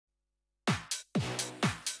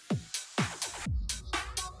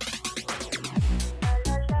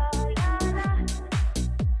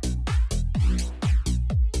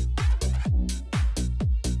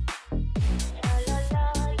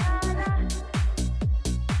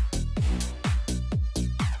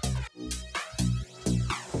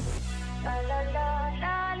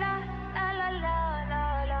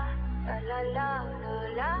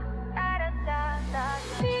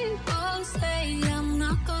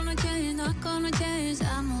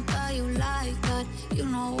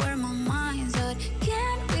know where my mind's at.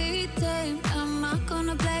 Can't be tamed, I'm not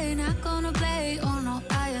gonna play, not gonna play. Oh no,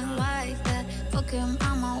 I ain't like that. Fuck him,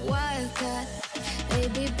 I'm a wildcat.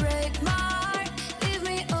 Baby, break my heart, give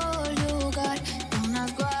me all you got. Don't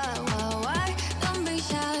ask why, don't be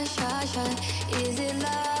shy, shy, shy. Is it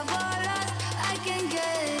love or lust? I can't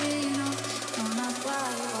get enough. Don't ask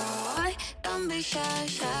why, don't be shy,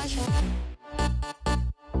 shy, shy.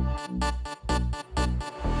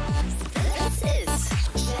 This is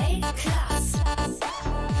Jay Cluss.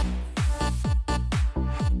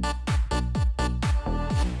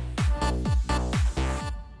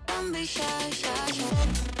 Don't be shy, shy, shy.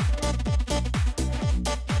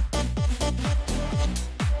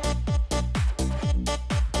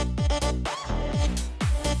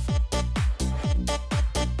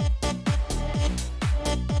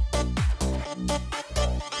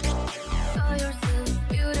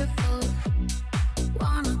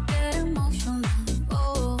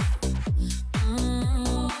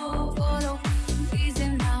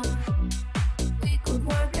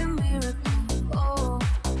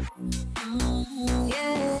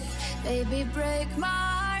 Baby, break my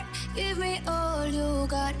heart, give me all you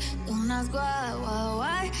got. Don't ask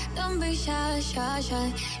why, don't be shy, shy, shy.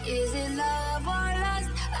 Is it love or lust?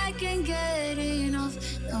 I can't get enough.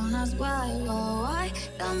 Don't ask why,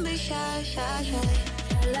 don't be shy, shy, shy.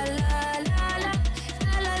 La la la la,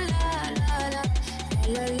 la la la la la,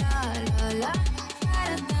 la la la la,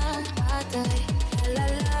 la la la, la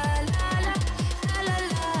la la la,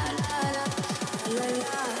 la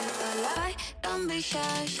la la la. Don't be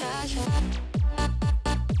shy, shy, shy.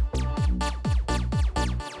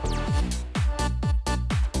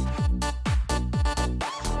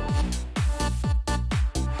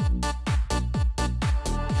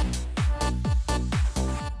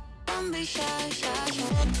 Don't be shy, shy,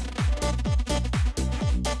 shy.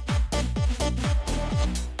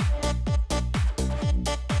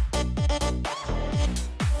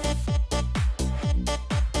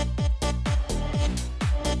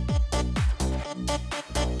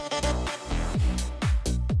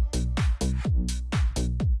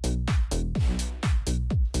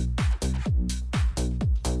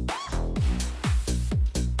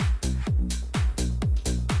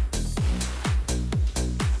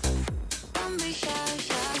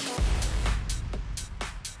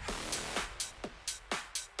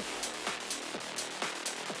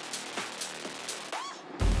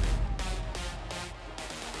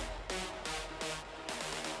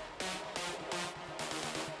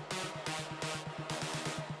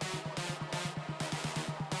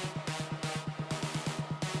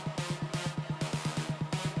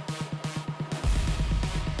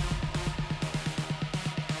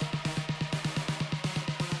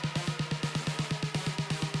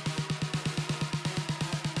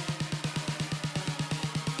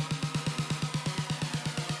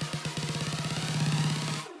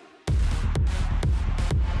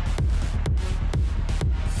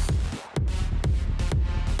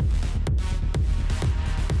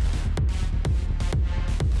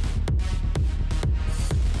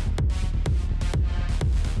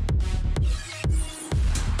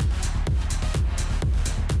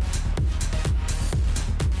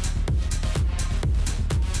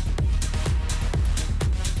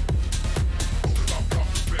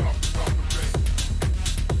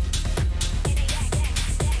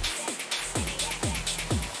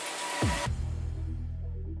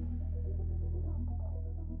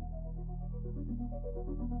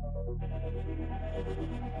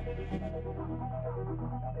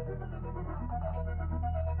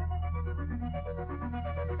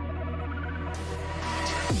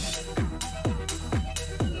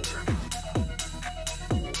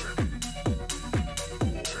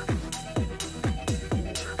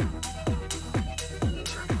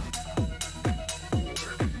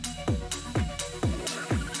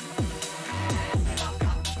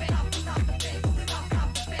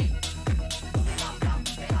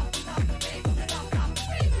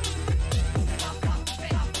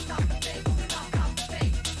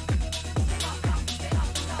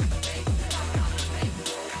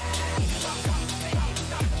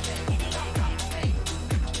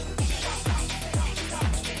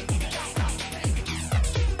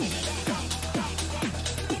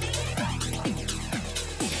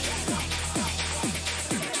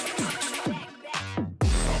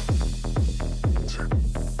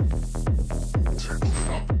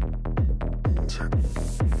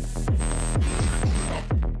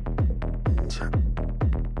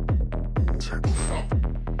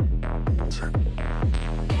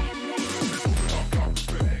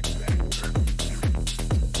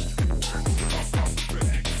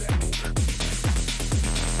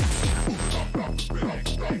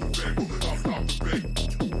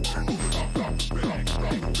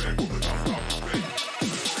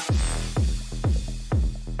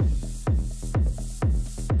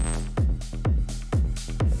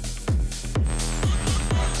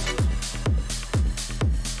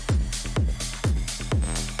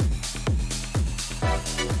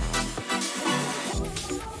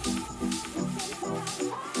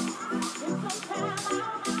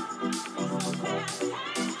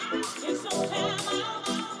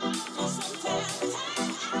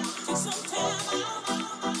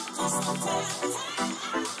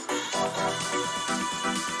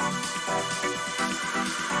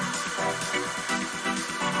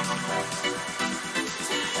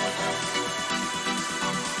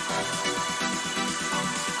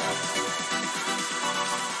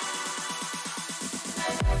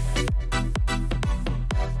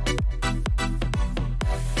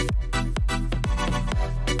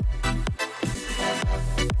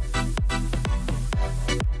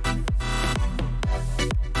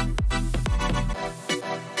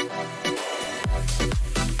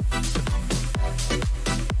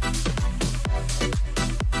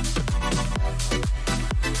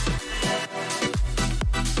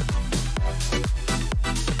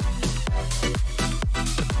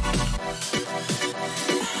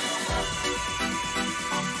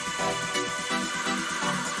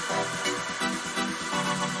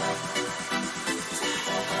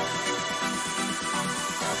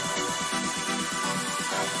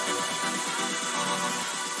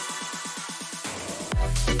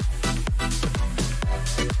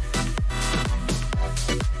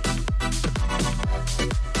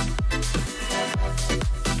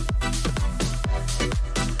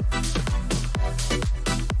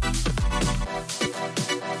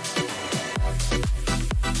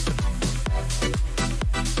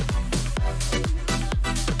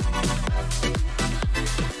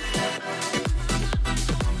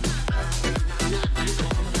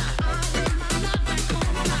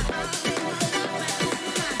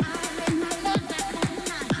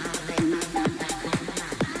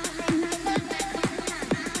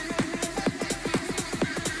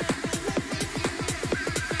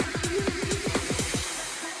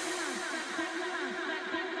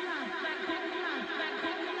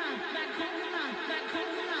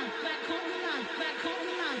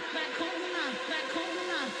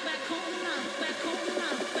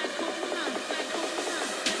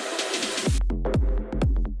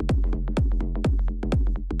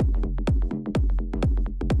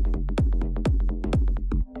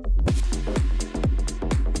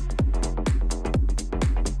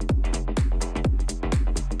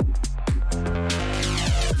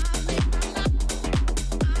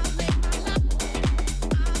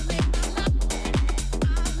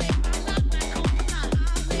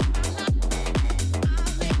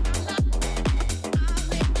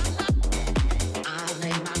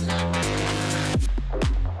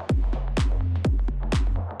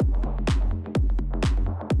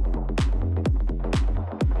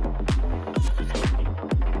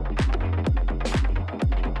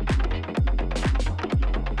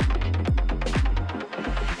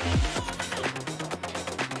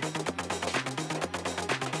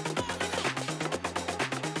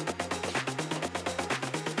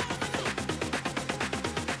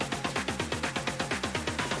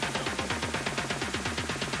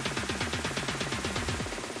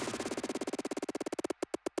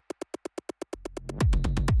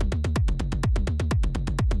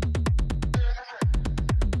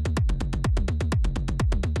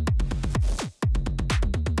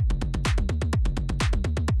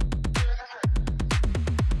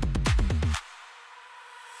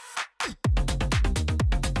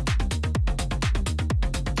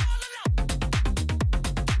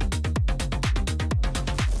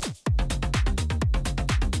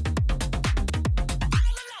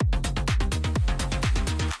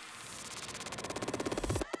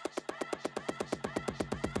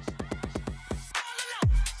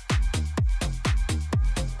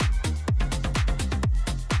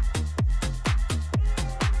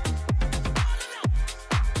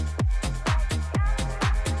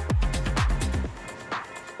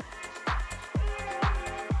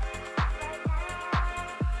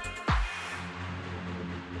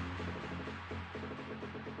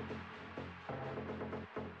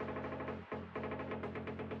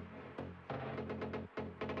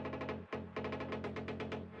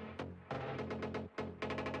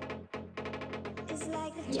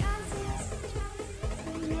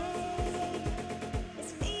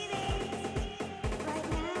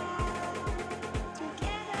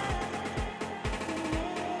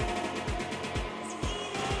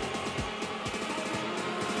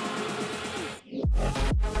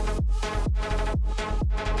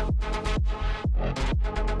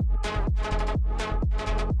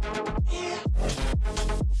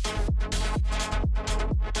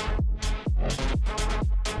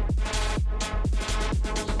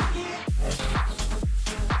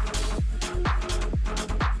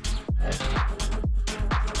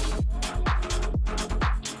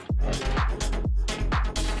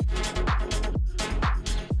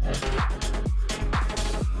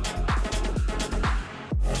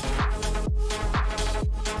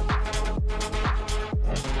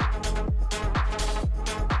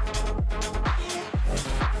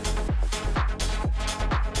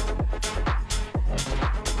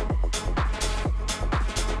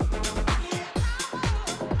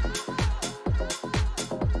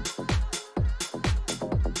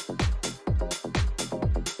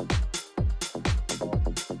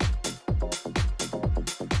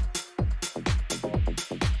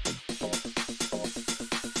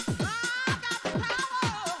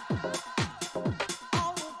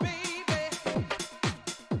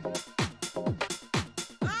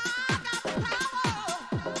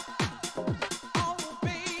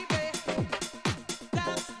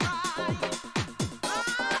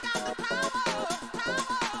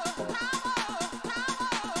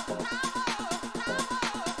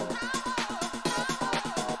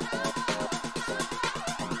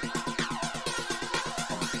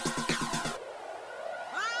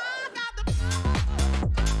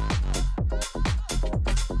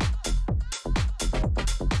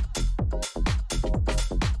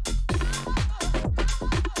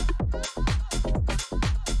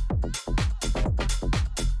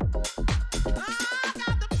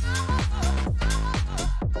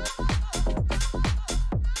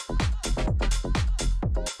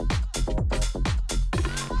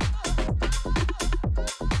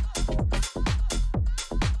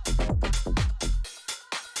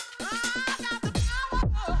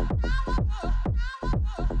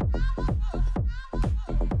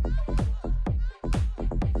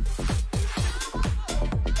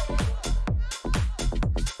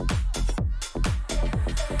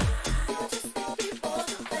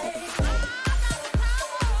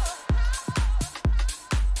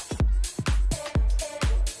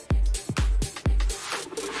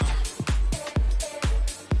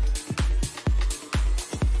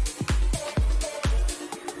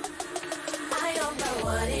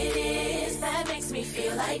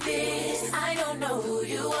 like this. I don't know who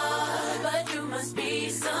you are, but you must be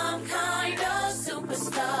some kind of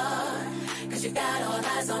superstar. 'Cause you got all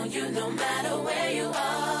eyes on you no matter where you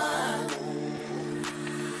are.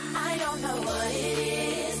 I don't know what it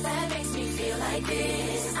is that makes me feel like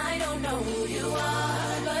this. I don't know who you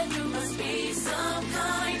are, but you must be some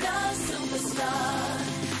kind of superstar.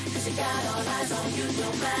 'Cause you got all eyes on you no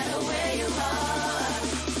matter where you are.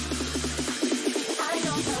 I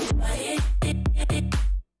don't know what it is.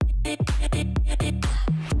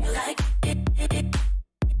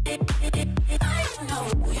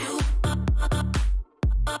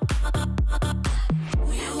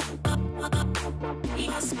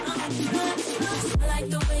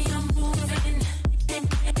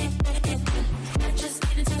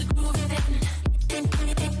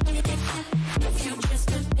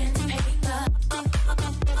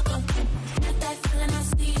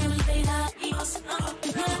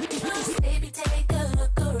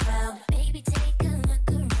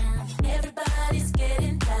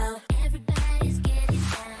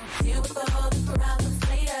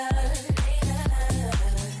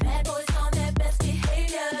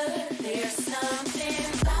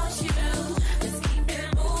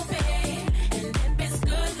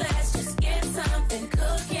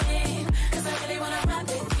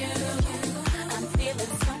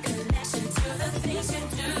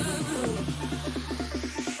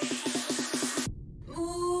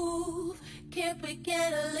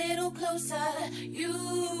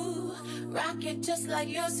 Just like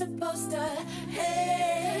you're supposed to.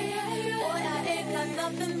 Hey, boy, I ain't got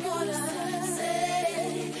nothing more to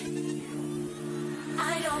say.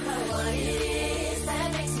 I don't know what it is that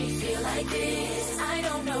makes me feel like this. I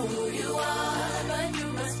don't know who you are, but you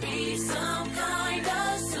must be some kind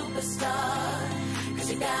of superstar. 'Cause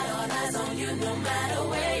you got all eyes on you no matter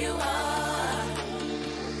where you are.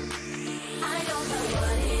 I don't know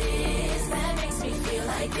what it is that makes me feel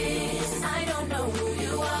like this. I don't know who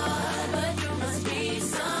you are, but you must be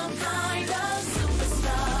some kind of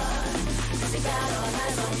superstar. 'Cause you got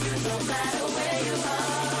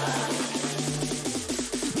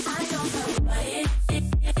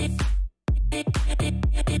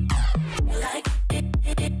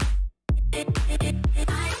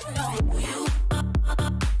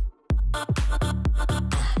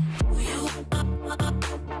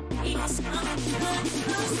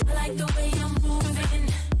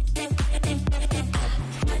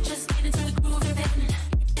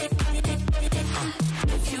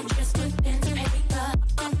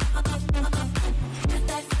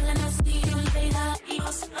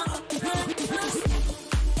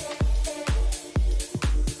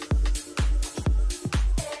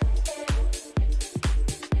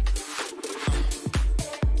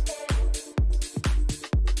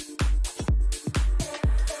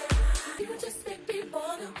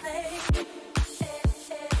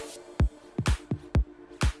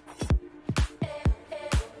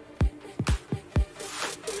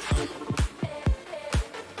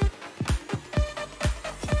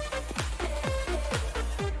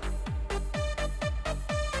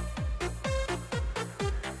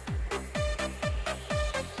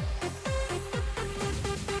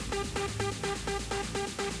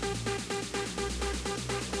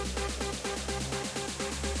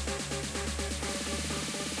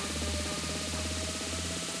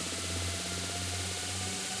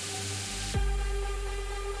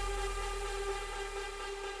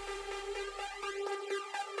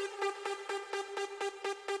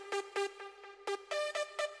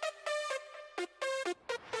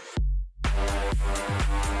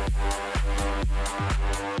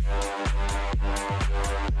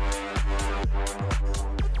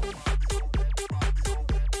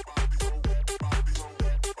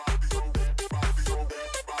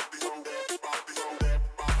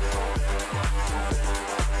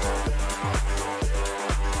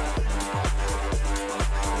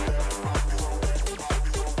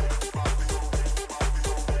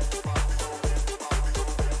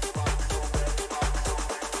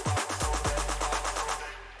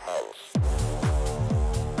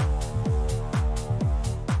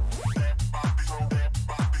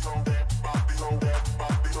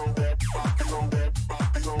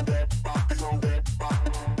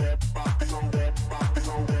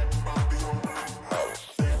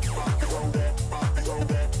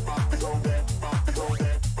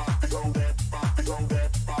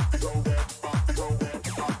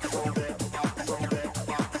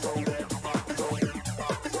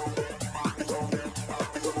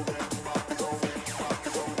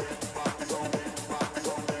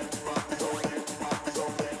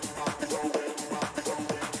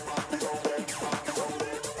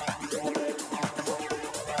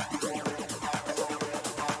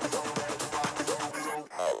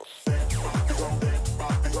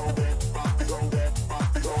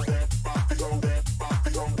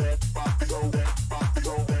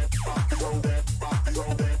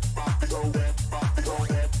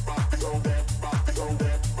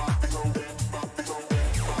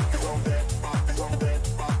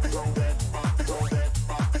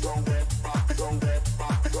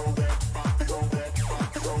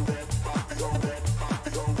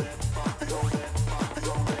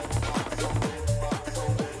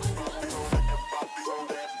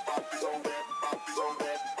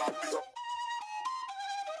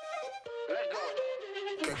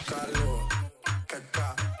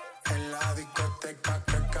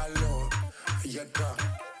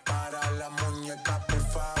para la muñeca, por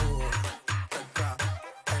favor. Teca,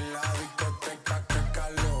 en la discoteca, que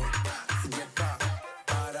calor. Yeca,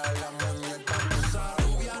 para la muñeca, tú sabes.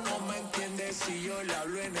 Rubia no me entiende si yo le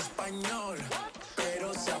hablo en español,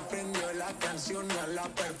 pero se aprendió la canción a la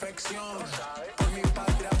perfección. Por mi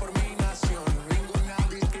patria, por mi nación, ninguna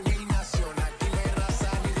discriminación. Aquí no hay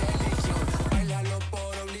raza ni religión, bailalo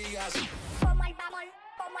por obligación. Como el bamol,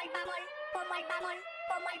 como el bamol, como el bamol,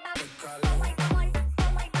 como el bamol, Te calor. como el bamol,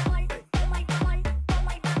 como el bamol, como el bamol,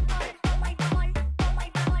 como el bamol, como el bamol, como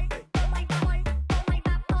el bamol, como el bamol, como el vapor, como el bamol, como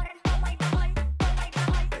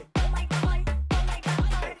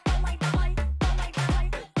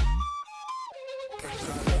el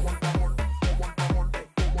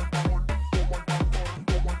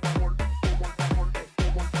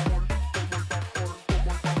bamol,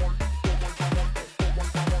 como el bamol, como el vapor, como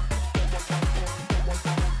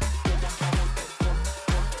el bamol,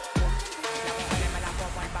 como el bamol.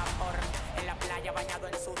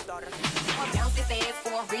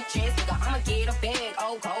 Riches, nigga, I'ma get a bag,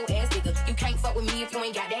 old cold ass nigga. You can't fuck with me if you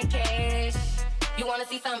ain't got that cash. You wanna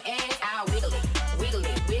see some ass? I'll wiggle it, wiggle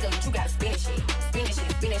it, wiggle it. You gotta spin it, shit, spin it, shit,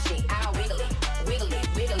 spin it, shit. I'll wiggle it, wiggle it,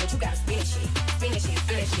 wiggle it. You gotta spin it, shit, spin it, shit,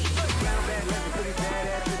 spin it, shit. Brown bag, let me pretty bad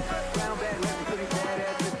at this. Brown bag, let me pretty bad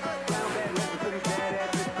at this. Brown bag, let me pretty bad at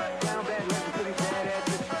this. Brown bag, let me pretty bad at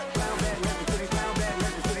this. Brown bag, let me pretty brown bag,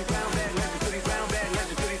 let me pretty brown bag, let me pretty brown bag, let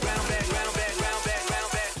me pretty brown bag, brown bag, brown bag, brown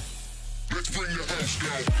bag. Let's bring the house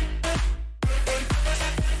down.